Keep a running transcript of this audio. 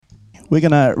We're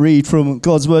going to read from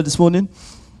God's Word this morning,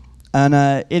 and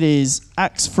it is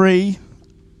Acts 3,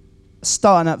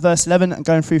 starting at verse 11 and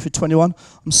going through for 21.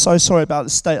 I'm so sorry about the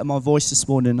state of my voice this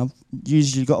morning. I've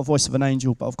usually got a voice of an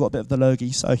angel, but I've got a bit of the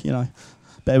lurgy, so,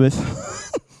 bear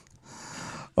with.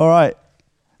 All right.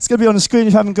 It's going to be on the screen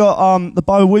if you haven't got the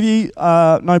Bible with you.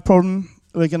 No problem.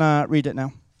 We're going to read it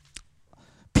now.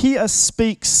 Peter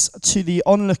speaks to the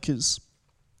onlookers.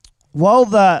 While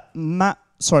the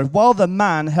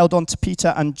man held on to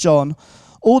Peter and John,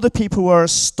 all the people were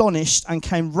astonished and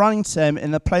came running to them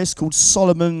in a place called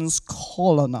Solomon's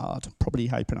Colonnade, probably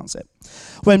how you pronounce it.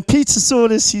 When Peter saw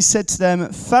this, he said to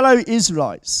them, "Fellow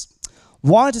Israelites,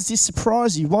 why does this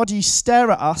surprise you? Why do you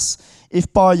stare at us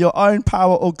if by your own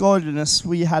power or godliness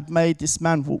we had made this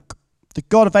man walk? The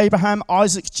God of Abraham,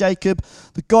 Isaac, Jacob,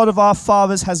 the God of our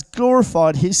fathers has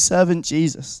glorified his servant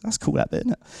Jesus." That's cool, that bit,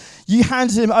 isn't it? "You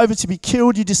handed him over to be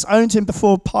killed. You disowned him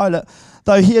before Pilate,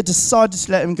 though he had decided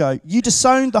to let him go. You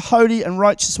disowned the holy and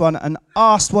righteous one and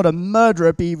asked what a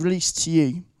murderer be released to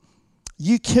you.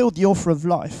 You killed the author of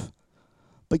life,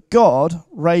 but God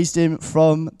raised him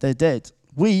from the dead.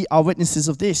 We are witnesses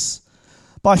of this.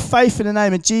 By faith in the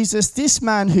name of Jesus, this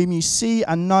man whom you see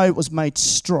and know was made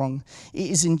strong. It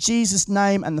is in Jesus'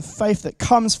 name and the faith that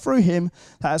comes through him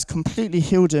that has completely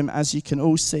healed him, as you can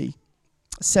all see."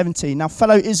 17. "Now,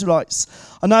 fellow Israelites,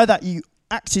 I know that you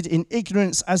acted in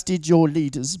ignorance, as did your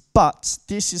leaders, but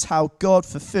this is how God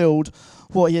fulfilled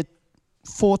what he had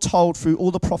foretold through all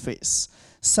the prophets,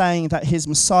 saying that his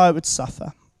Messiah would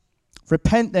suffer.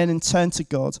 Repent then and turn to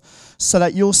God, so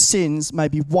that your sins may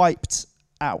be wiped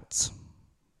out."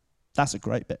 That's a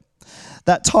great bit.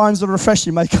 "That times of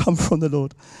refreshing may come from the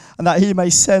Lord, and that he may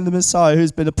send the Messiah who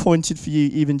has been appointed for you,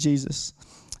 even Jesus."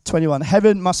 21.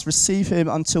 "Heaven must receive him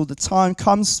until the time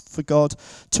comes for God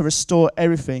to restore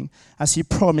everything, as he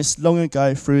promised long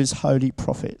ago through his holy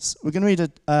prophets." We're going to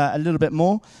read a little bit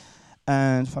more,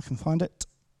 and if I can find it.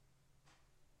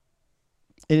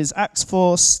 It is Acts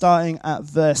 4, starting at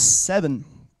verse 7.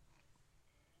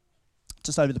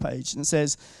 Just over the page. And it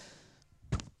says,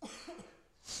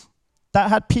 "That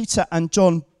had Peter and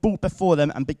John brought before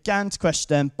them and began to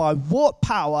question them, 'By what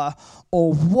power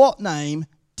or what name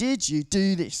did you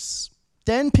do this?'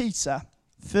 Then Peter,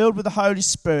 filled with the Holy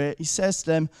Spirit, he says to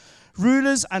them,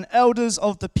 'Rulers and elders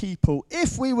of the people,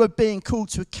 if we were being called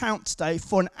to account today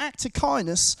for an act of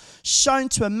kindness shown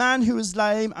to a man who was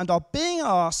lame and are being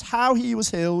asked how he was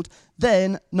healed,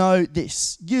 then know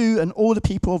this, you and all the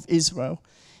people of Israel.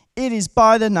 It is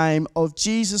by the name of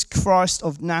Jesus Christ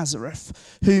of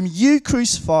Nazareth, whom you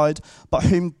crucified, but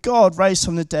whom God raised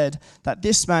from the dead, that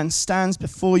this man stands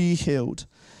before you healed.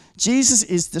 Jesus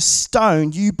is the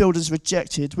stone you builders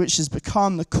rejected, which has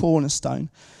become the cornerstone.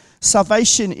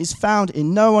 Salvation is found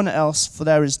in no one else, for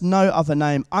there is no other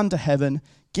name under heaven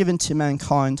given to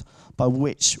mankind by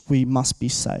which we must be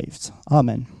saved."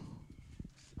 Amen.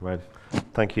 Right.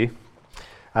 Thank you.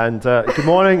 And good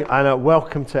morning and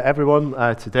welcome to everyone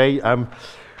today.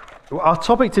 Our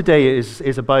topic today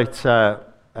is about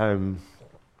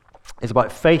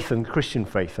faith and Christian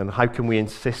faith, and how can we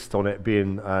insist on it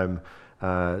being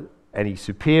any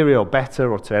superior or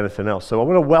better or to anything else. So I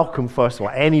want to welcome, first of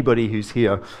all, anybody who's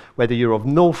here, whether you're of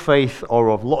no faith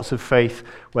or of lots of faith,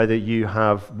 whether you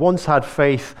have once had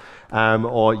faith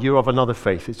or you're of another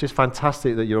faith. It's just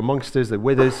fantastic that you're amongst us, that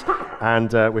with us,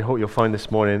 and we hope you'll find this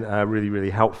morning really, really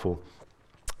helpful.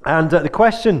 And the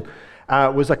question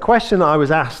was a question I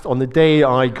was asked on the day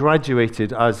I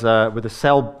graduated as with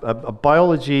a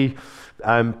biology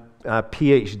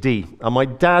PhD. And my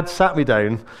dad sat me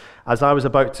down as I was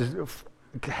about to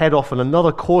head off on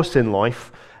another course in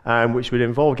life, which would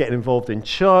involve getting involved in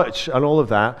church and all of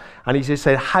that. And he just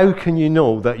said, "How can you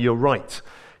know that you're right?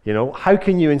 How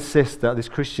can you insist that this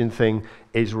Christian thing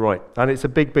is right?" And it's a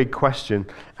big, big question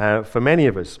for many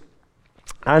of us.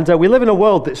 And we live in a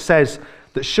world that says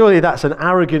that surely that's an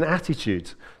arrogant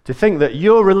attitude, to think that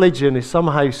your religion is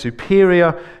somehow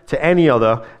superior to any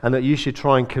other, and that you should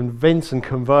try and convince and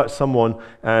convert someone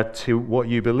to what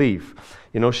you believe.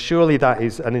 Surely that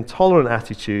is an intolerant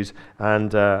attitude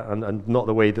and not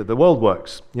the way that the world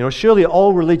works. Surely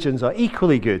all religions are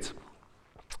equally good,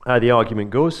 the argument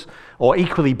goes, or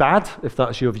equally bad, if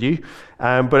that's your view,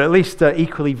 but at least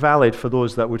equally valid for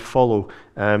those that would follow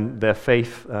their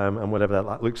faith and whatever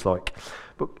that looks like.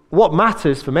 But what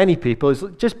matters for many people is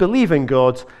just believe in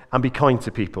God and be kind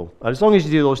to people. And as long as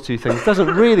you do those two things, it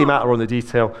doesn't really matter on the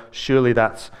detail. Surely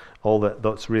that's all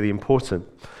that's really important.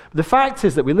 But the fact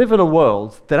is that we live in a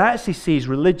world that actually sees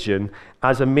religion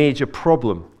as a major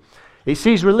problem. It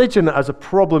sees religion as a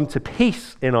problem to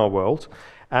peace in our world.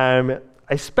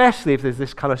 especially if there's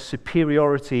this kind of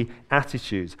superiority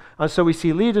attitude. And so we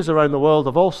see leaders around the world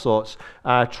of all sorts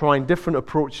trying different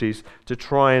approaches to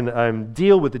try and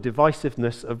deal with the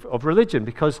divisiveness of religion,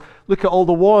 because look at all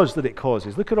the wars that it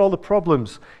causes. Look at all the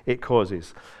problems it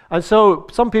causes. And so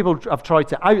some people have tried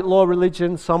to outlaw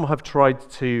religion, some have tried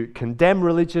to condemn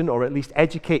religion, or at least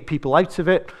educate people out of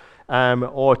it,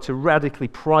 or to radically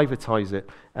privatize it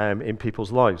in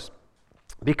people's lives,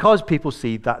 because people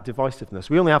see that divisiveness.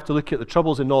 We only have to look at the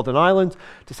troubles in Northern Ireland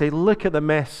to say, look at the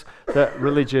mess that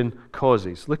religion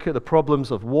causes. Look at the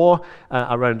problems of war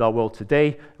around our world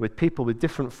today, with people with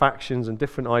different factions and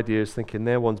different ideas thinking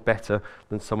their one's better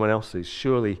than someone else's.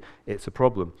 Surely it's a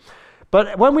problem.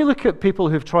 But when we look at people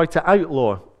who've tried to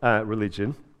outlaw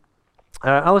religion,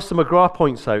 Alistair McGrath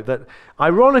points out that,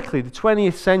 ironically, the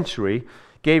 20th century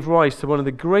gave rise to one of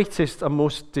the greatest and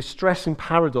most distressing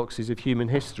paradoxes of human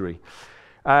history.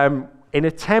 In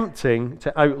attempting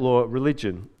to outlaw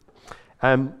religion.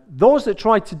 Those that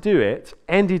tried to do it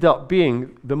ended up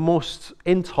being the most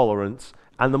intolerant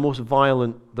and the most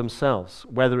violent themselves,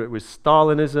 whether it was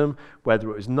Stalinism, whether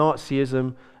it was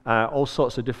Nazism, all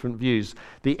sorts of different views.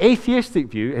 The atheistic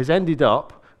view has ended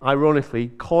up, ironically,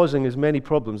 causing as many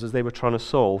problems as they were trying to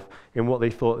solve in what they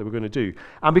thought they were going to do.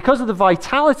 And because of the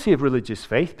vitality of religious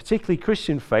faith, particularly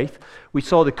Christian faith, we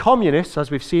saw the communists, as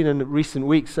we've seen in recent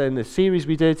weeks in the series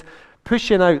we did,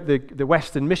 pushing out the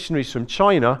Western missionaries from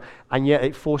China, and yet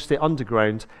it forced it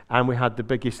underground, and we had the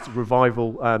biggest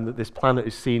revival that this planet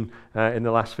has seen in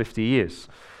the last 50 years.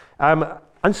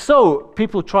 And so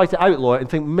people try to outlaw it and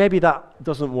think maybe that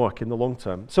doesn't work in the long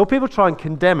term. So people try and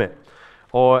condemn it,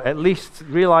 or at least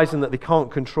realizing that they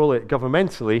can't control it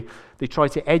governmentally, they try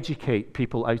to educate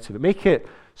people out of it, make it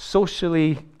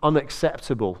socially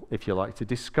unacceptable, if you like, to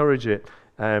discourage it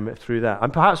through that.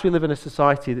 And perhaps we live in a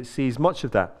society that sees much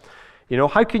of that. You know,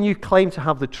 how can you claim to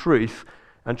have the truth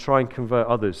and try and convert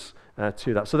others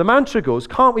to that? So the mantra goes,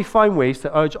 can't we find ways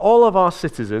to urge all of our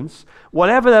citizens,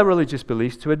 whatever their religious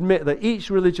beliefs, to admit that each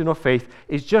religion or faith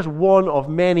is just one of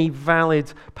many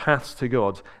valid paths to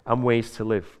God and ways to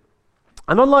live?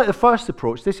 And unlike the first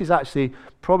approach, this is actually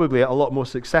probably a lot more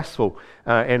successful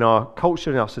in our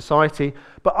culture, in our society,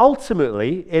 but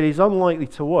ultimately it is unlikely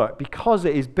to work because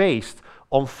it is based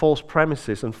on false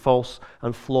premises and false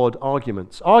and flawed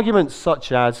arguments. Arguments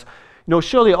such as, you know,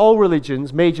 surely all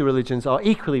religions, major religions, are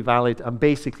equally valid and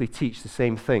basically teach the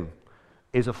same thing,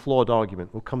 is a flawed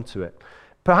argument. We'll come to it.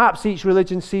 Perhaps each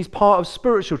religion sees part of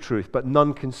spiritual truth, but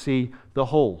none can see the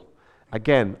whole.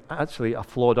 Again, actually a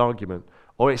flawed argument.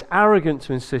 Or it's arrogant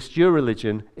to insist your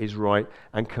religion is right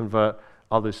and convert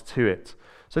others to it.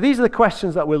 So these are the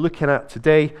questions that we're looking at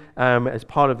today as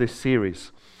part of this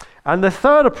series. And the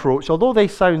third approach, although they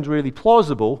sound really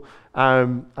plausible,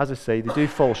 as I say, they do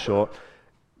fall short.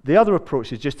 The other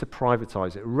approach is just to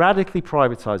privatize it, radically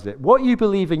privatize it. What you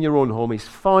believe in your own home is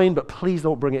fine, but please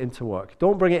don't bring it into work.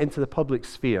 Don't bring it into the public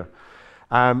sphere.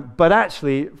 But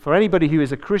actually, for anybody who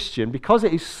is a Christian, because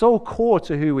it is so core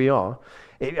to who we are,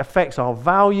 it affects our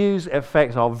values, it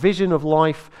affects our vision of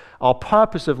life, our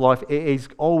purpose of life. It is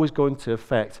always going to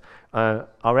affect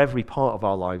our every part of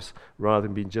our lives rather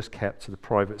than being just kept to the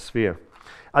private sphere.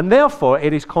 And therefore,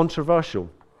 it is controversial.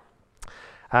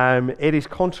 It is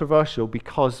controversial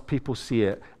because people see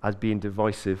it as being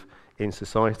divisive in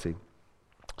society.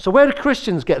 So where do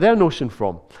Christians get their notion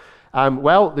from?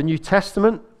 Well, the New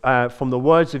Testament, from the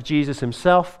words of Jesus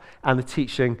himself and the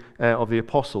teaching of the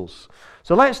apostles.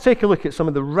 So let's take a look at some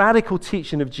of the radical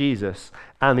teaching of Jesus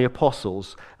and the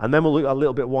apostles, and then we'll look a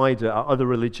little bit wider at other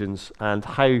religions and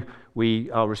how we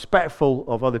are respectful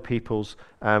of other peoples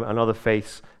and other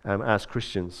faiths as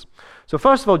Christians. So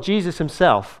first of all, Jesus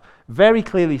himself very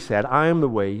clearly said, I am the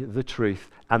way, the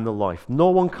truth, and the life. No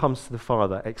one comes to the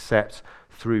Father except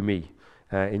through me,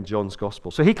 in John's Gospel.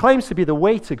 So he claims to be the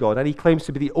way to God, and he claims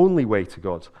to be the only way to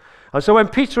God. And so when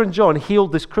Peter and John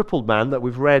healed this crippled man that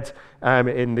we've read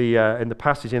in the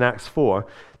passage in Acts 4,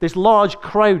 this large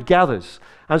crowd gathers.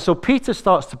 And so Peter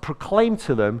starts to proclaim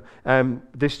to them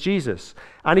this Jesus.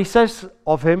 And he says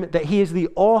of him that he is the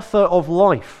author of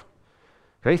life.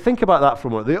 Okay, think about that for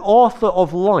a moment. The author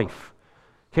of life.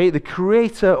 Okay, the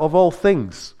creator of all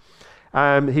things.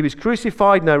 He was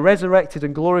crucified, now resurrected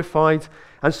and glorified.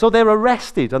 And so they're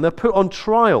arrested and they're put on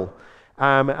trial.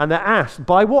 And they're asked,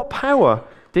 by what power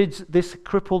did this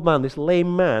crippled man, this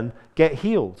lame man, get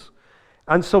healed?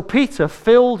 And so Peter,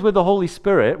 filled with the Holy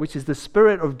Spirit, which is the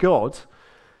Spirit of God,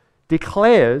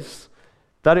 declares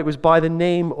that it was by the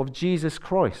name of Jesus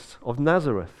Christ of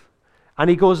Nazareth. And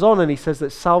he goes on and he says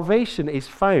that salvation is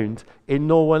found in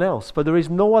no one else, for there is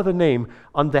no other name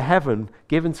under heaven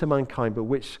given to mankind by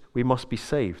which we must be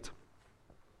saved.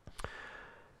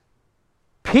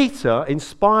 Peter,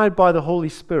 inspired by the Holy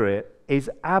Spirit,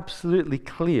 is absolutely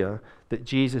clear that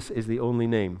Jesus is the only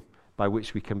name by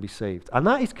which we can be saved. And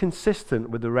that is consistent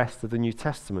with the rest of the New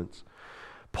Testament.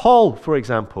 Paul, for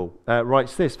example,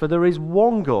 writes this, "For there is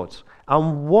one God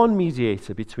and one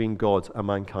mediator between God and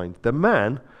mankind, the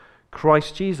man,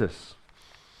 Christ Jesus."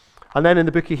 And then in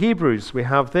the book of Hebrews, we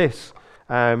have this.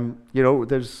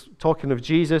 There's talking of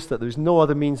Jesus, that there's no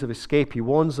other means of escape. He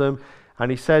warns them, and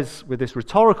he says with this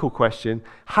rhetorical question,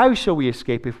 how shall we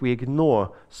escape if we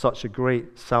ignore such a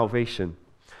great salvation?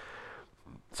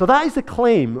 So that is the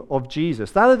claim of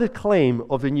Jesus. That is the claim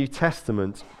of the New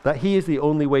Testament, that he is the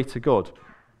only way to God.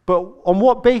 But on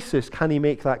what basis can he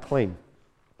make that claim?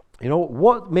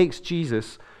 What makes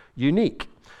Jesus unique?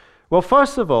 Well,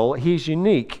 first of all, he's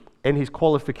unique in his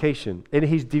qualification, in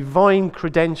his divine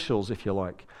credentials, if you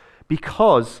like,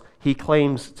 because he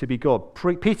claims to be God.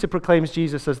 Peter proclaims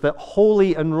Jesus as the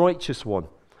holy and righteous one.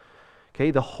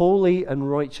 Okay, the holy and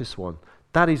righteous one.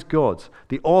 That is God,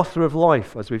 the author of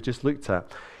life, as we've just looked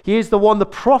at. He is the one the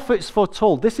prophets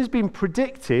foretold. This has been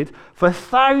predicted for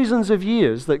thousands of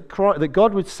years, that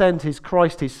God would send his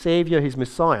Christ, his Savior, his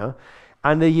Messiah,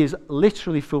 and he is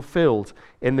literally fulfilled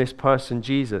in this person,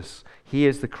 Jesus. He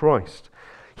is the Christ.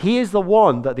 He is the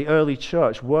one that the early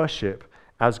church worship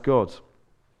as God.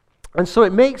 And so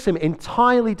it makes him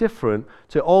entirely different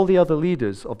to all the other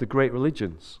leaders of the great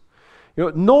religions.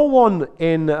 No one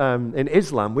in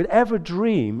Islam would ever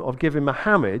dream of giving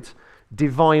Muhammad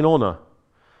divine honor.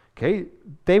 Okay,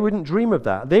 they wouldn't dream of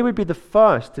that. They would be the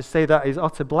first to say that is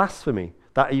utter blasphemy,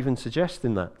 that even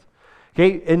suggesting that.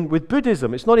 Okay, and with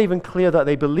Buddhism, it's not even clear that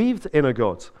they believed in a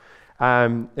god.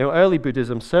 Early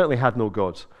Buddhism certainly had no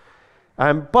god.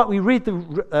 But we read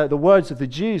the words of the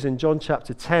Jews in John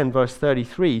chapter 10, verse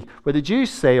 33, where the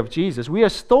Jews say of Jesus, "We are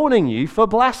stoning you for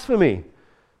blasphemy,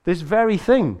 this very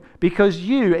thing, because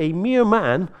you, a mere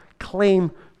man, claim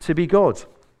to be God."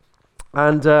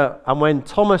 And when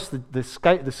Thomas, the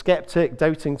skeptic,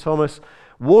 doubting Thomas,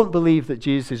 won't believe that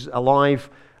Jesus is alive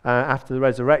after the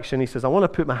resurrection, he says, "I want to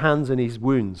put my hands in his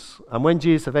wounds." And when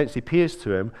Jesus eventually appears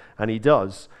to him, and he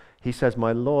does, he says,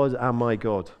 "My Lord and my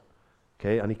God."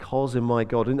 Okay, and he calls him my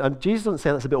God. And Jesus doesn't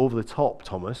say that's a bit over the top,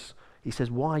 Thomas. He says,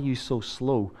 "Why are you so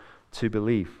slow to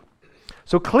believe?"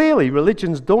 So clearly,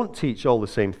 religions don't teach all the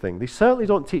same thing. They certainly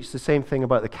don't teach the same thing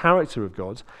about the character of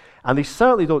God, and they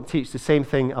certainly don't teach the same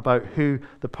thing about who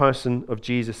the person of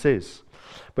Jesus is.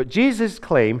 But Jesus'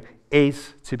 claim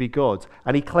is to be God,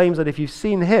 and he claims that if you've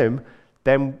seen him,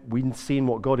 then we've seen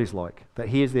what God is like, that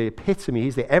he is the epitome,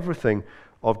 he's the everything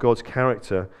of God's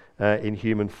character in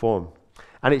human form.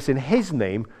 And it's in his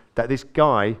name that this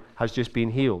guy has just been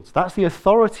healed. That's the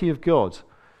authority of God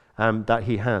that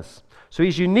he has. So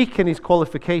he's unique in his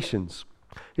qualifications.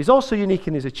 He's also unique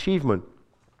in his achievement.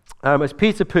 As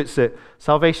Peter puts it,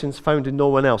 salvation's found in no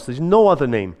one else. There's no other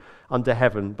name under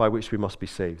heaven by which we must be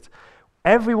saved.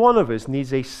 Every one of us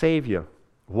needs a savior.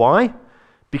 Why?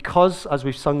 Because, as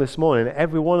we've sung this morning,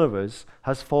 every one of us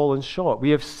has fallen short. We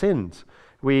have sinned.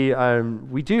 We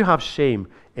do have shame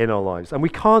in our lives, and we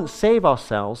can't save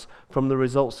ourselves from the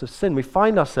results of sin. We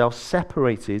find ourselves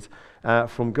separated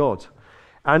from God.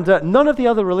 And none of the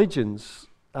other religions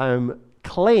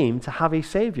claim to have a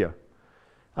savior.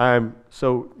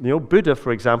 Buddha,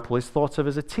 for example, is thought of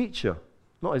as a teacher,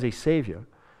 not as a savior.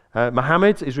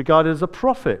 Muhammad is regarded as a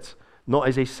prophet, not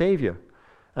as a savior.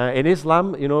 In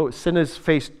Islam, sinners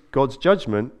face God's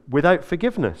judgment without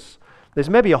forgiveness. There's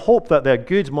maybe a hope that their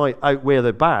good might outweigh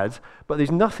their bad, but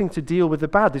there's nothing to deal with the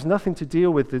bad. There's nothing to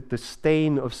deal with the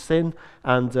stain of sin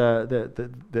and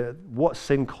what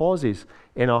sin causes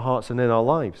in our hearts and in our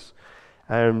lives.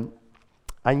 And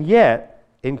yet,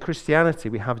 in Christianity,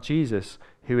 we have Jesus,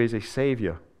 who is a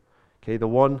savior. Okay, the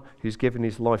one who's given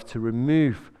his life to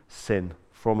remove sin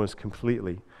from us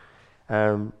completely.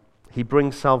 He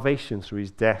brings salvation through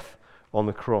his death on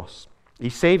the cross. He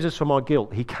saves us from our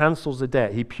guilt. He cancels the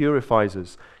debt. He purifies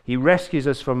us. He rescues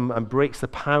us from and breaks the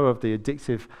power of the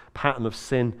addictive pattern of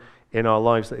sin in our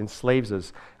lives that enslaves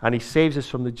us. And he saves us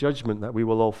from the judgment that we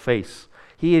will all face.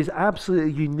 He is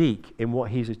absolutely unique in what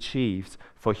he's achieved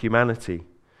for humanity.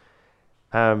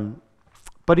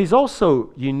 But he's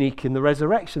also unique in the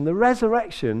resurrection. The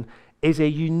resurrection is a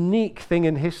unique thing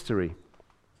in history.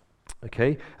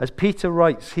 Okay? As Peter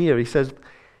writes here, he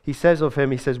says of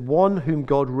him, one whom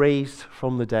God raised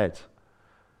from the dead.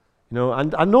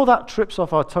 And I know that trips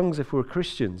off our tongues if we're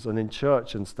Christians and in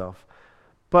church and stuff.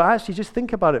 But actually, just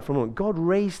think about it for a moment. God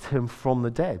raised him from the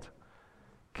dead.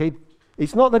 Okay?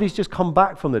 It's not that he's just come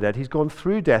back from the dead. He's gone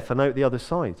through death and out the other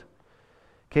side.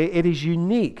 Okay? It is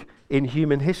unique in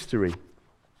human history.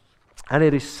 And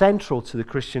it is central to the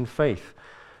Christian faith.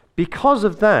 Because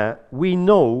of that, we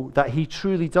know that he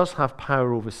truly does have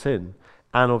power over sin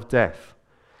and of death.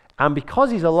 And because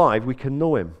he's alive, we can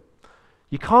know him.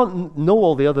 You can't know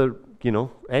all the other,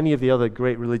 any of the other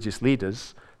great religious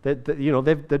leaders. They're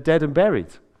dead and buried.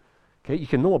 Okay, you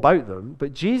can know about them,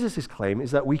 but Jesus' claim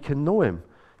is that we can know him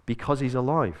because he's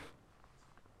alive.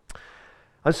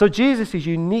 And so Jesus is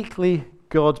uniquely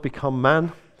God become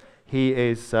man. He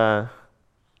is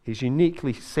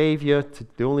uniquely Savior,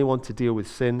 the only one to deal with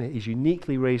sin. He's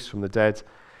uniquely raised from the dead,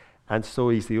 and so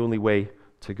he's the only way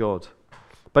to God.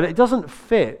 But it doesn't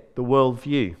fit the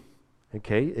worldview.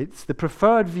 Okay, it's the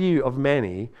preferred view of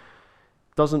many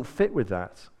doesn't fit with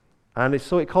that. And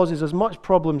so it causes as much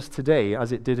problems today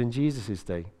as it did in Jesus'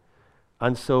 day.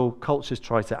 And so cultures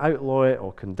try to outlaw it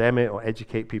or condemn it or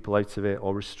educate people out of it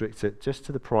or restrict it just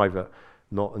to the private,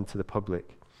 not into the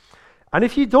public. And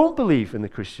if you don't believe in the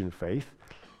Christian faith,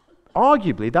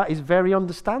 arguably that is very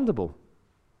understandable.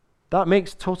 That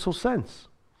makes total sense.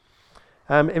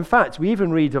 In fact, we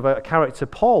even read of a character,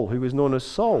 Paul, who was known as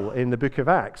Saul in the book of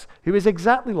Acts, who is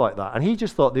exactly like that. And he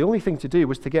just thought the only thing to do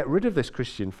was to get rid of this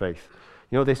Christian faith,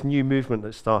 this new movement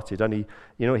that started. And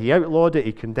he outlawed it,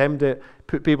 he condemned it,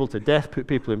 put people to death, put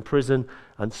people in prison,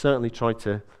 and certainly tried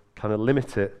to kind of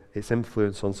limit its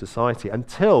influence on society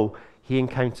until he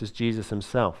encounters Jesus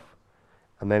himself.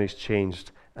 And then is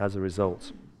changed as a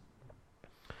result.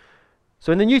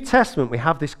 So in the New Testament, we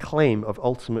have this claim of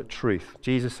ultimate truth.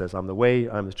 Jesus says, I'm the way,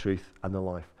 I'm the truth, and the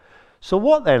life. So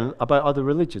what then about other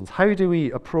religions? How do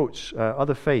we approach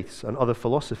other faiths and other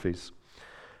philosophies?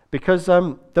 Because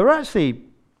there are actually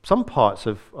some parts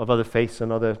of other faiths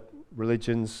and other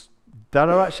religions that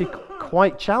are actually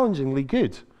quite challengingly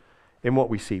good in what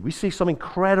we see. We see some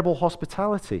incredible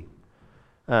hospitality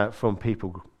from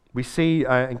people. We see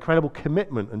incredible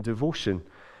commitment and devotion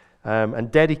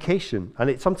and dedication,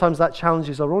 and sometimes that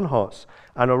challenges our own hearts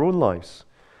and our own lives.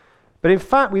 But in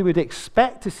fact, we would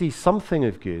expect to see something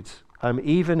of good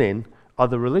even in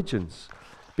other religions,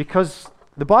 because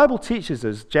the Bible teaches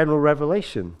us general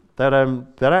revelation that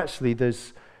actually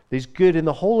there's good in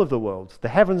the whole of the world. The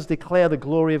heavens declare the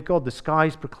glory of God, the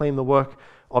skies proclaim the work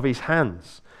of his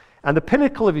hands, and the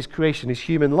pinnacle of his creation is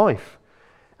human life.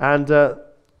 And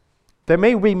there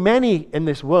may be many in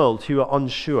this world who are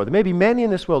unsure. There may be many in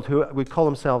this world who would call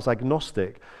themselves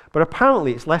agnostic, but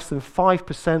apparently it's less than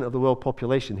 5% of the world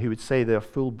population who would say they're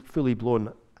fully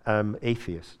blown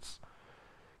atheists.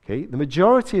 Okay? The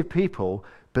majority of people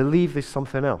believe there's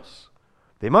something else.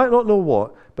 They might not know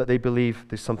what, but they believe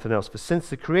there's something else. For since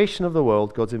the creation of the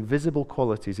world, God's invisible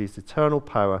qualities, his eternal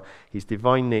power, his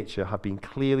divine nature have been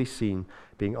clearly seen,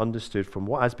 being understood from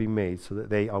what has been made, so that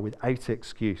they are without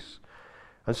excuse.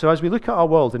 And so as we look at our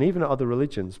world and even at other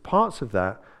religions, parts of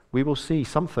that, we will see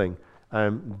something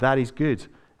that is good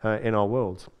in our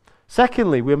world.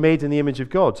 Secondly, we're made in the image of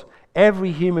God,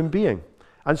 every human being.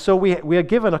 And so we are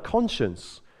given a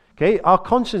conscience. Okay, our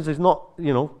conscience is not,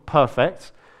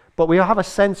 perfect, but we have a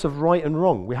sense of right and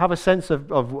wrong. We have a sense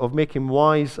of making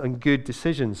wise and good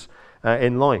decisions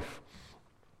in life.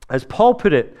 As Paul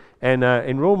put it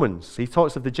in Romans, he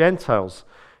talks of the Gentiles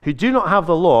who do not have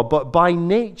the law, but by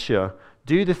nature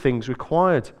do the things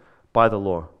required by the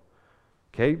law.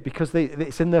 Okay, because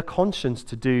it's in their conscience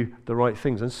to do the right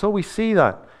things. And so we see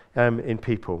that in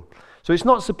people. So it's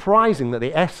not surprising that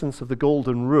the essence of the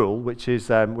golden rule, which is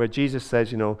where Jesus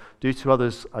says, do to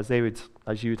others as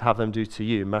you would have them do to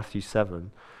you, in Matthew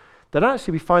 7, that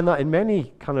actually we find that in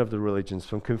many kind of the religions,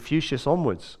 from Confucius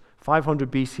onwards. 500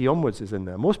 BC onwards is in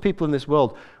there. Most people in this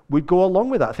world would go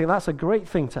along with that. I think that's a great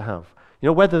thing to have.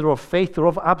 Whether they're of faith or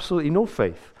of absolutely no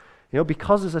faith.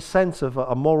 Because there's a sense of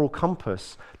a moral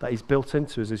compass that is built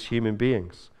into us as human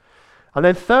beings. And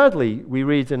then thirdly, we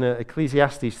read in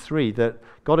Ecclesiastes 3 that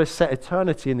God has set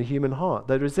eternity in the human heart.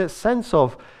 There is this sense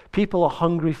of people are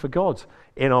hungry for God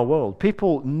in our world.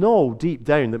 People know deep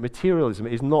down that materialism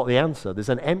is not the answer. There's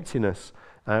an emptiness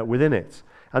within it.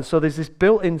 And so there's this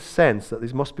built-in sense that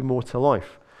there must be more to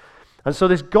life. And so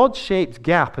this God-shaped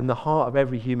gap in the heart of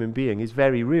every human being is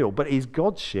very real, but it is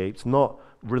God-shaped, not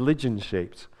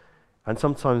religion-shaped. And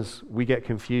sometimes we get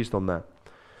confused on that.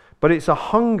 But it's a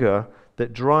hunger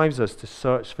that drives us to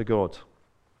search for God.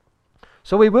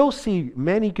 So we will see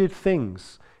many good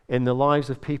things in the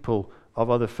lives of people of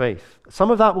other faith.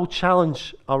 Some of that will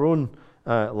challenge our own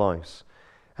lives.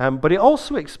 But it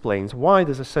also explains why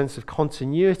there's a sense of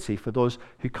continuity for those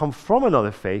who come from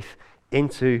another faith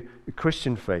into the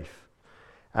Christian faith.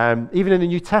 Even in the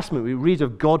New Testament, we read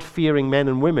of God-fearing men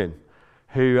and women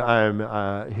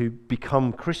who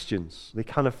become Christians. They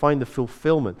kind of find the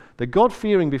fulfillment. They're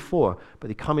God-fearing before, but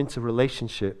they come into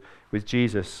relationship with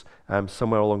Jesus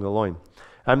somewhere along the line.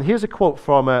 Here's a quote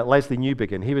from Leslie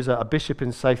Newbigin. He was a bishop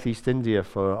in Southeast India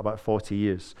for about 40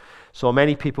 years. So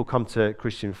many people come to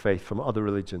Christian faith from other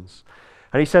religions.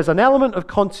 And he says, an element of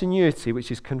continuity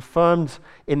which is confirmed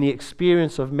in the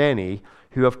experience of many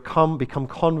who have become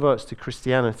converts to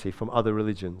Christianity from other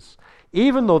religions.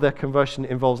 Even though their conversion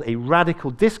involves a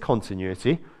radical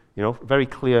discontinuity, very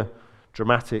clear,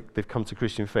 dramatic, they've come to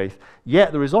Christian faith,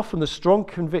 yet there is often the strong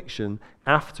conviction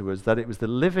afterwards that it was the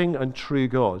living and true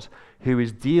God who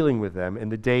is dealing with them in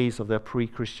the days of their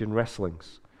pre-Christian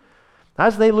wrestlings.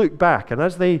 As they look back, and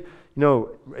as they,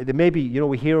 maybe,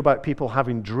 we hear about people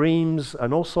having dreams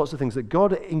and all sorts of things, that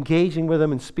God engaging with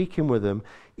them and speaking with them,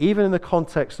 even in the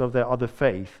context of their other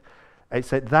faith,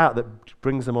 it's that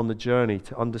brings them on the journey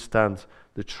to understand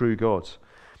the true God.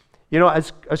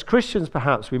 As Christians,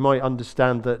 perhaps we might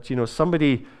understand that,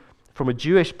 somebody from a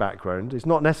Jewish background is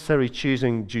not necessarily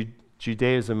choosing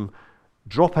Judaism,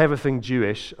 drop everything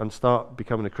Jewish and start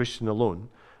becoming a Christian alone,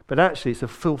 but actually it's a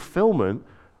fulfillment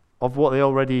of what they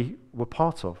already were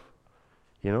part of,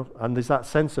 and there's that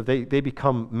sense of they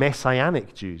become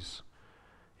messianic Jews.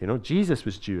 Jesus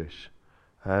was Jewish,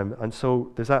 and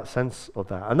so there's that sense of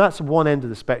that. And that's one end of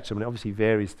the spectrum, and it obviously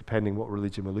varies depending what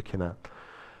religion we're looking at.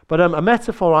 But a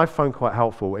metaphor I've found quite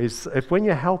helpful is if when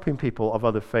you're helping people of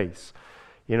other faiths,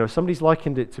 somebody's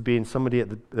likened it to being somebody at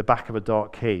the back of a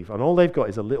dark cave, and all they've got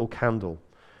is a little candle.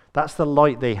 That's the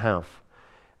light they have.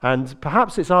 And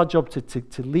perhaps it's our job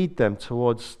to lead them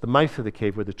towards the mouth of the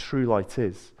cave where the true light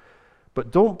is.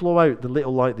 But don't blow out the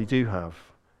little light they do have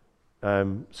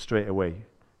straight away.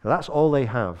 Now, that's all they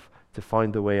have to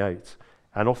find the way out.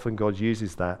 And often God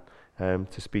uses that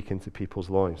to speak into people's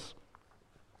lives.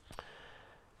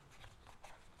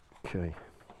 Okay.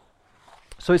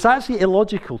 So it's actually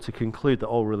illogical to conclude that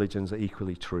all religions are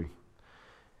equally true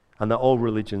and that all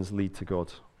religions lead to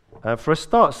God. For a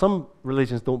start, some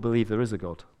religions don't believe there is a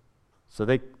God. So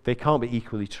they can't be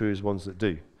equally true as ones that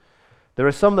do. There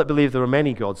are some that believe there are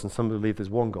many gods and some believe there's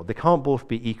one God. They can't both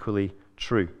be equally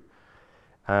true.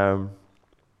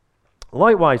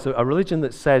 Likewise, a religion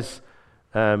that says,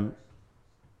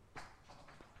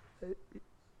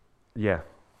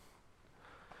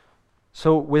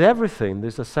 So with everything,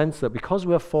 there's a sense that because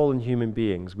we're fallen human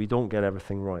beings, we don't get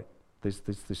everything right.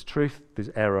 There's truth, there's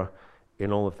error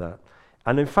in all of that.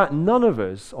 And in fact, none of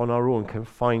us on our own can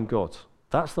find God.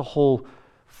 That's the whole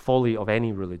folly of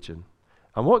any religion.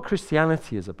 And what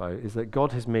Christianity is about is that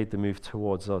God has made the move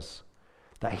towards us,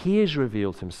 that he has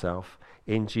revealed himself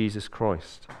in Jesus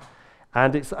Christ.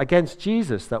 And it's against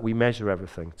Jesus that we measure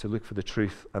everything, to look for the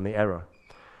truth and the error.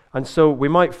 And so we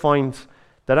might find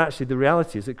that actually the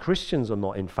reality is that Christians are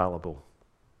not infallible.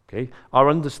 Okay? Our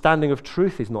understanding of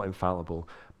truth is not infallible,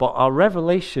 but our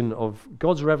revelation of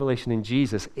God's revelation in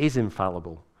Jesus is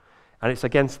infallible. And it's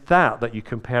against that you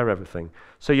compare everything.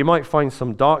 So you might find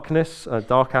some darkness,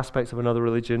 dark aspects of another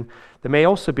religion. There may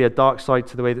also be a dark side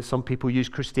to the way that some people use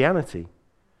Christianity.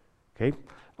 Okay?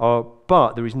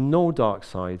 But there is no dark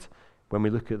side when we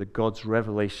look at the God's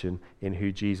revelation in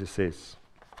who Jesus is.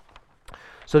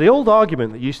 So the old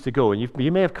argument that used to go, and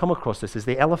you may have come across this, is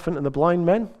the elephant and the blind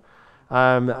men.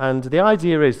 And the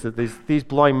idea is that there's these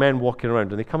blind men walking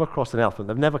around and they come across an elephant.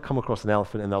 They've never come across an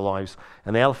elephant in their lives,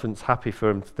 and the elephant's happy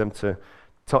for them to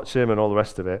touch him and all the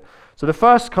rest of it. So the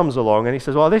first comes along and he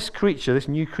says, well, this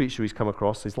new creature he's come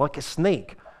across is like a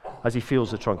snake as he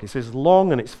feels the trunk. He says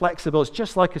long and it's flexible. It's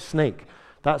just like a snake.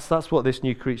 That's what this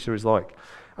new creature is like.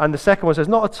 And the second one says,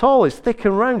 not at all. It's thick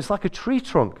and round. It's like a tree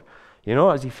trunk,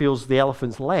 as he feels the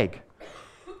elephant's leg.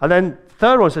 And then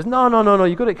third one says, no,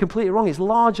 you got it completely wrong. It's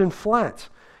large and flat,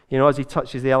 as he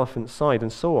touches the elephant's side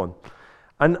and so on.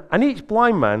 And each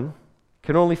blind man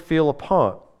can only feel a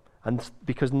part, and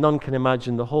because none can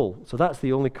imagine the whole. So that's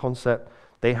the only concept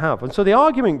they have. And so the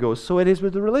argument goes, so it is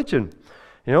with the religion.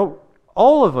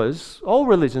 All of us, all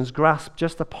religions grasp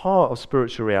just a part of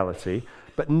spiritual reality,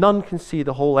 but none can see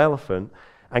the whole elephant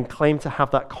and claim to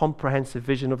have that comprehensive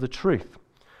vision of the truth.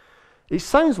 It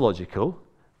sounds logical,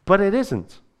 but it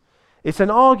isn't. It's an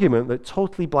argument that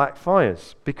totally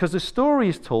backfires because the story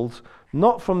is told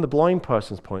not from the blind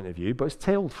person's point of view, but it's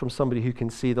told from somebody who can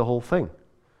see the whole thing.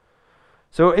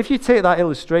 So if you take that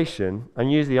illustration and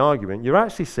use the argument, you're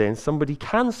actually saying somebody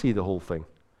can see the whole thing.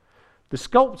 The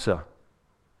sculptor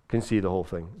can see the whole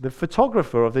thing. The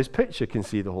photographer of this picture can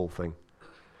see the whole thing.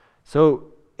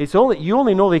 So you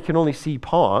only know they can only see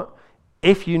part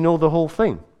if you know the whole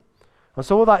thing. And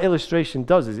so what that illustration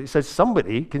does is it says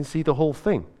somebody can see the whole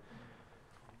thing.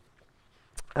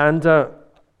 And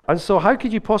so how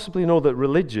could you possibly know that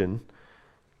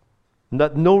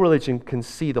no religion can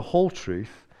see the whole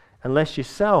truth unless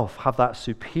yourself have that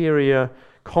superior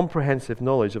comprehensive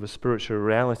knowledge of a spiritual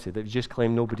reality that you just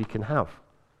claim nobody can have.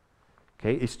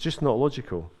 Okay, it's just not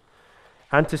logical.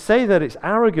 And to say that it's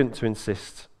arrogant to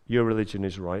insist your religion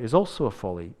is right is also a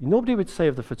folly. Nobody would say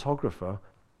of the photographer,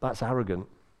 that's arrogant.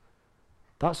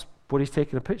 That's what he's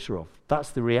taking a picture of. That's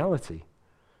the reality.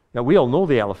 Now, we all know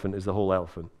the elephant is the whole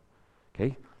elephant.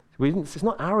 Okay, it's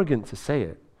not arrogant to say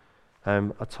it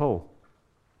at all.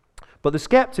 But the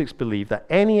skeptics believe that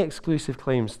any exclusive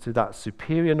claims to that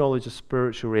superior knowledge of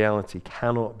spiritual reality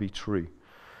cannot be true.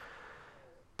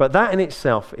 But that in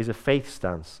itself is a faith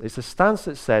stance. It's a stance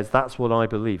that says, that's what I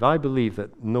believe. I believe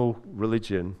that no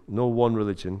one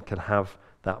religion can have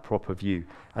that proper view.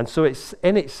 And so it's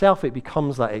in itself, it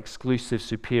becomes that exclusive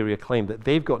superior claim that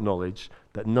they've got knowledge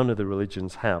that none of the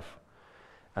religions have.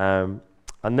 And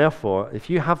therefore, if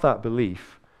you have that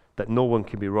belief that no one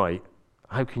can be right,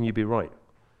 how can you be right?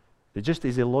 It just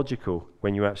is illogical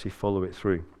when you actually follow it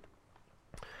through.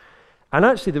 And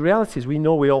actually, the reality is we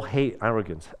know we all hate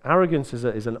arrogance. Arrogance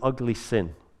is an ugly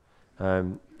sin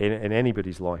in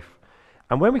anybody's life.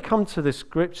 And when we come to the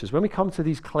scriptures, when we come to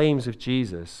these claims of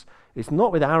Jesus, it's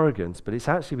not with arrogance, but it's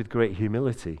actually with great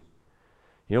humility.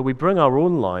 You know, we bring our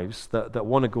own lives that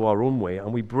want to go our own way,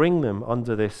 and we bring them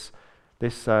under this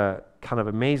kind of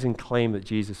amazing claim that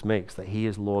Jesus makes, that he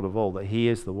is Lord of all, that he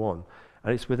is the one.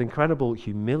 And it's with incredible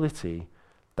humility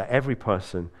that every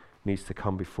person needs to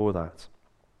come before that.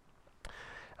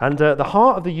 And the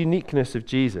heart of the uniqueness of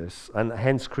Jesus, and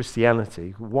hence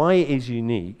Christianity, why it is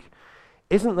unique,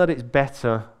 isn't that it's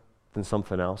better than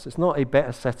something else. It's not a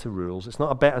better set of rules. It's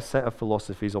not a better set of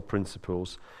philosophies or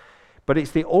principles. But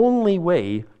it's the only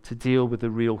way to deal with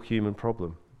the real human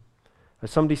problem.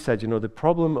 As somebody said, you know, the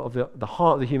problem of the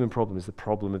heart of the human problem is the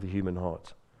problem of the human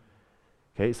heart.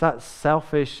 Okay, it's that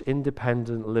selfish,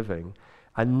 independent living,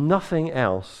 and nothing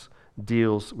else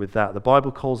deals with that. The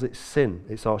Bible calls it sin.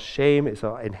 It's our shame, it's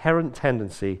our inherent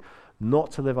tendency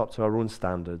not to live up to our own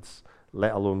standards,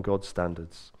 let alone God's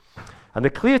standards. And the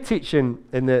clear teaching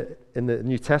in the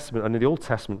New Testament and in the Old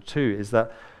Testament too is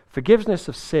that forgiveness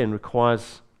of sin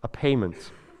requires a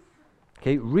payment.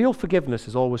 Okay, real forgiveness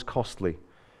is always costly,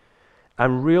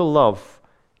 and real love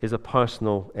is a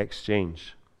personal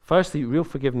exchange. Firstly, real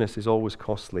forgiveness is always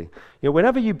costly. You know,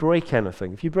 whenever you break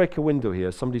anything, if you break a window here,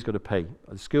 somebody's got to pay.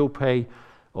 The school pay,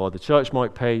 or the church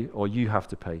might pay, or you have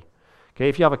to pay. Okay,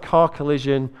 if you have a car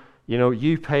collision, you know,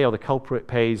 you pay, or the culprit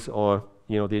pays, or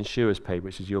you know, the insurers pay,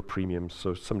 which is your premium,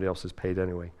 so somebody else is paid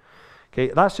anyway.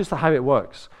 Okay, that's just how it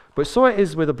works. But so it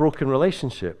is with a broken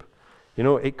relationship. You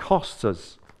know, it costs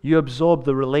us. You absorb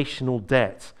the relational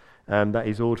debt that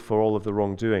is owed for all of the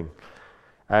wrongdoing.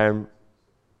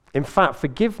 In fact,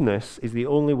 forgiveness is the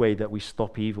only way that we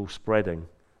stop evil spreading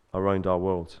around our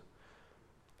world.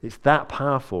 It's that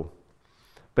powerful.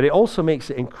 But it also makes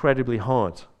it incredibly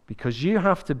hard because you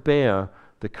have to bear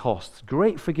the cost.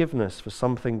 Great forgiveness for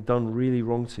something done really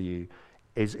wrong to you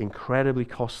is incredibly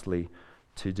costly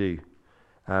to do.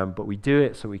 But we do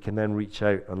it so we can then reach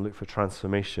out and look for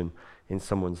transformation in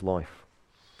someone's life.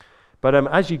 But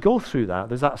as you go through that,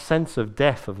 there's that sense of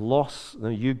death, of loss,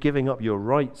 you giving up your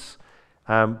rights,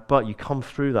 but you come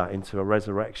through that into a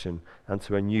resurrection and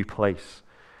to a new place.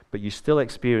 But you still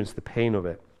experience the pain of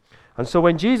it. And so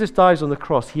when Jesus dies on the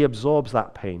cross, he absorbs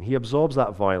that pain. He absorbs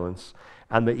that violence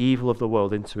and the evil of the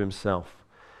world into himself.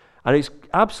 And it's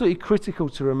absolutely critical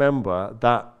to remember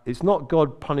that it's not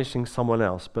God punishing someone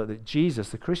else, but that Jesus,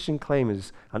 the Christian claim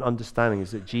is, and understanding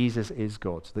is that Jesus is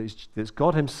God. That it's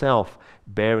God himself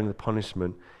bearing the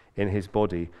punishment in his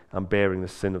body and bearing the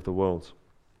sin of the world.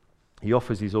 He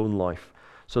offers his own life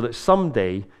so that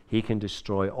someday he can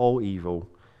destroy all evil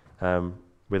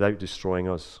without destroying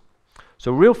us.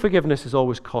 So real forgiveness is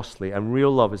always costly, and real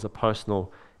love is a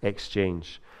personal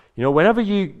exchange. You know, whenever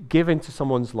you give into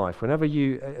someone's life, whenever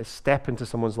you step into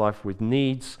someone's life with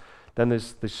needs, then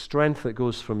there's the strength that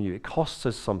goes from you. It costs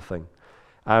us something.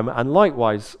 And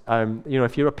likewise, you know,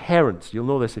 if you're a parent, you'll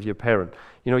know this if you're a parent.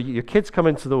 You know, your kids come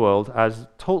into the world as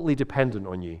totally dependent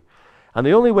on you. And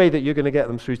the only way that you're going to get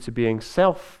them through to being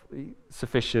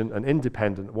self-sufficient and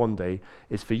independent one day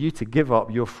is for you to give up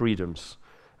your freedoms.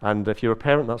 And if you're a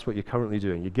parent, that's what you're currently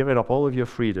doing. You're giving up all of your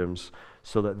freedoms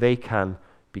so that they can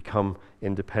become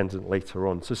independent later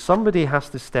on. So somebody has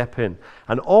to step in.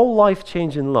 And all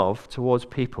life-changing love towards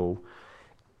people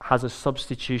has a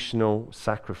substitutional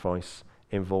sacrifice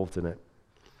involved in it.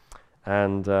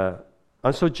 And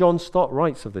so John Stott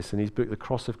writes of this in his book, The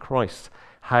Cross of Christ,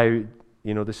 how,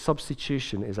 you know, the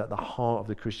substitution is at the heart of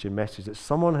the Christian message, that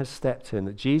someone has stepped in,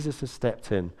 that Jesus has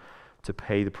stepped in to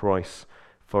pay the price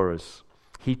for us.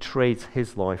 He trades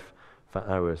his life for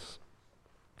ours.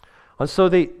 And so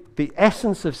the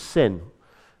essence of sin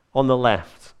on the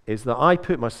left is that I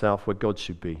put myself where God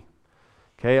should be.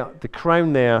 Okay, the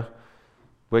crown there,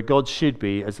 where God should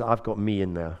be, is that I've got me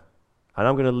in there. And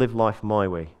I'm going to live life my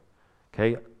way.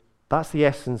 Okay, that's the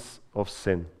essence of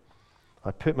sin.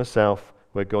 I put myself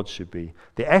where God should be.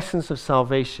 The essence of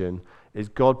salvation is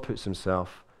God puts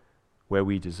himself where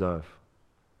we deserve.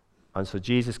 And so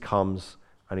Jesus comes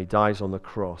and he dies on the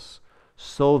cross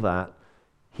so that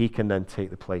he can then take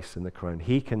the place in the crown.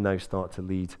 He can now start to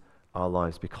lead our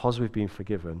lives because we've been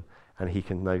forgiven, and he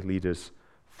can now lead us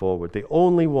forward. The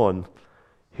only one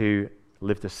who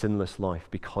lived a sinless life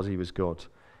because he was God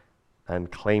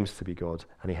and claims to be God,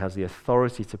 and he has the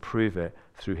authority to prove it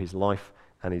through his life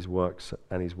and his works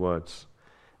and his words.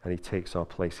 And he takes our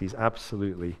place. He's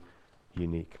absolutely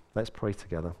unique. Let's pray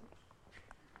together.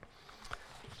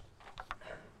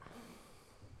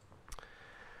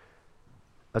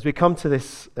 As we come to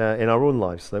this in our own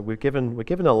lives, that we're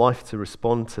given a life to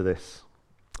respond to this,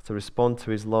 to respond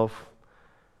to his love,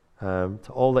 to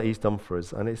all that he's done for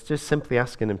us. And it's just simply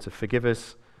asking him to forgive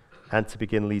us and to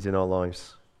begin leading our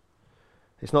lives.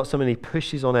 It's not something he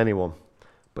pushes on anyone,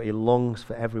 but he longs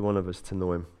for every one of us to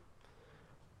know him.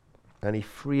 And he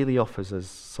freely offers us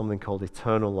something called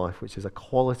eternal life, which is a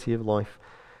quality of life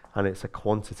and it's a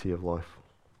quantity of life.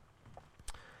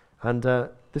 And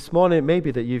this morning it may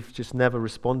be that you've just never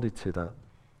responded to that.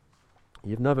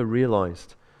 You've never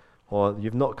realized, or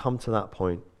you've not come to that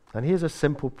point. And here's a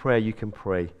simple prayer you can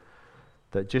pray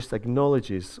that just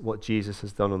acknowledges what Jesus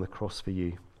has done on the cross for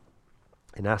you,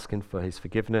 in asking for his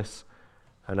forgiveness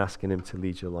and asking him to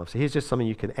lead your life. So here's just something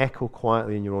you can echo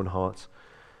quietly in your own heart,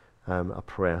 a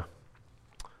prayer.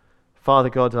 Father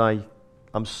God,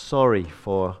 I'm sorry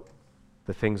for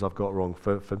the things I've got wrong,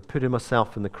 for putting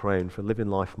myself in the crown, for living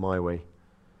life my way.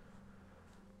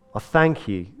 I thank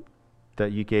you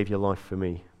that you gave your life for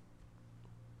me,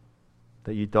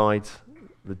 that you died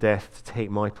the death to take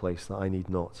my place that I need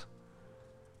not.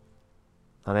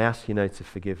 And I ask you now to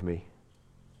forgive me.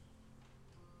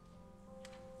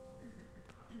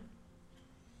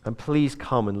 And please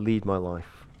come and lead my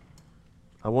life.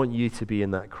 I want you to be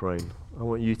in that crown. I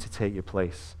want you to take your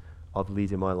place of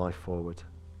leading my life forward.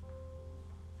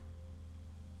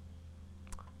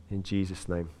 In Jesus'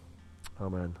 name,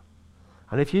 amen.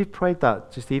 And if you've prayed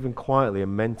that just even quietly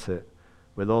and meant it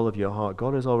with all of your heart,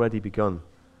 God has already begun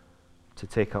to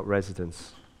take up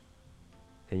residence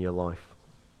in your life.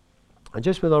 And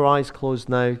just with our eyes closed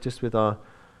now, just with our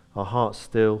hearts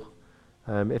still,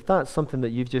 if that's something that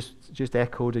you've just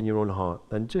echoed in your own heart,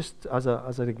 then just as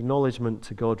an acknowledgement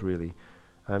to God really,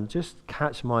 just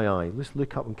catch my eye. Just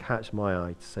look up and catch my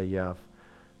eye to say, yeah,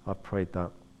 I've prayed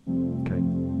that. Okay.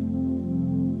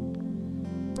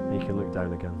 You can look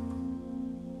down again.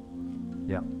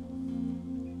 Yeah.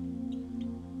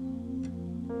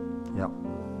 Yeah.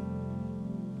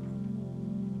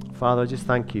 Father, I just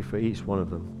thank you for each one of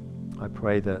them. I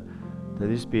pray that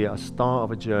this be a start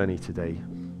of a journey today,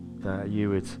 that you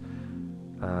would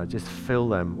just fill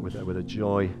them with a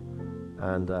joy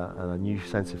and a new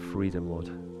sense of freedom, Lord,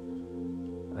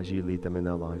 as you lead them in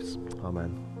their lives.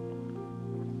 Amen.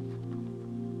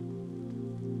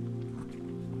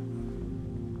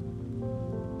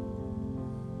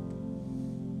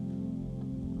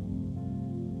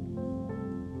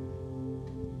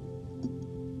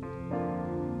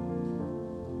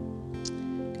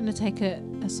 Going to take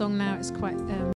a song now. It's quite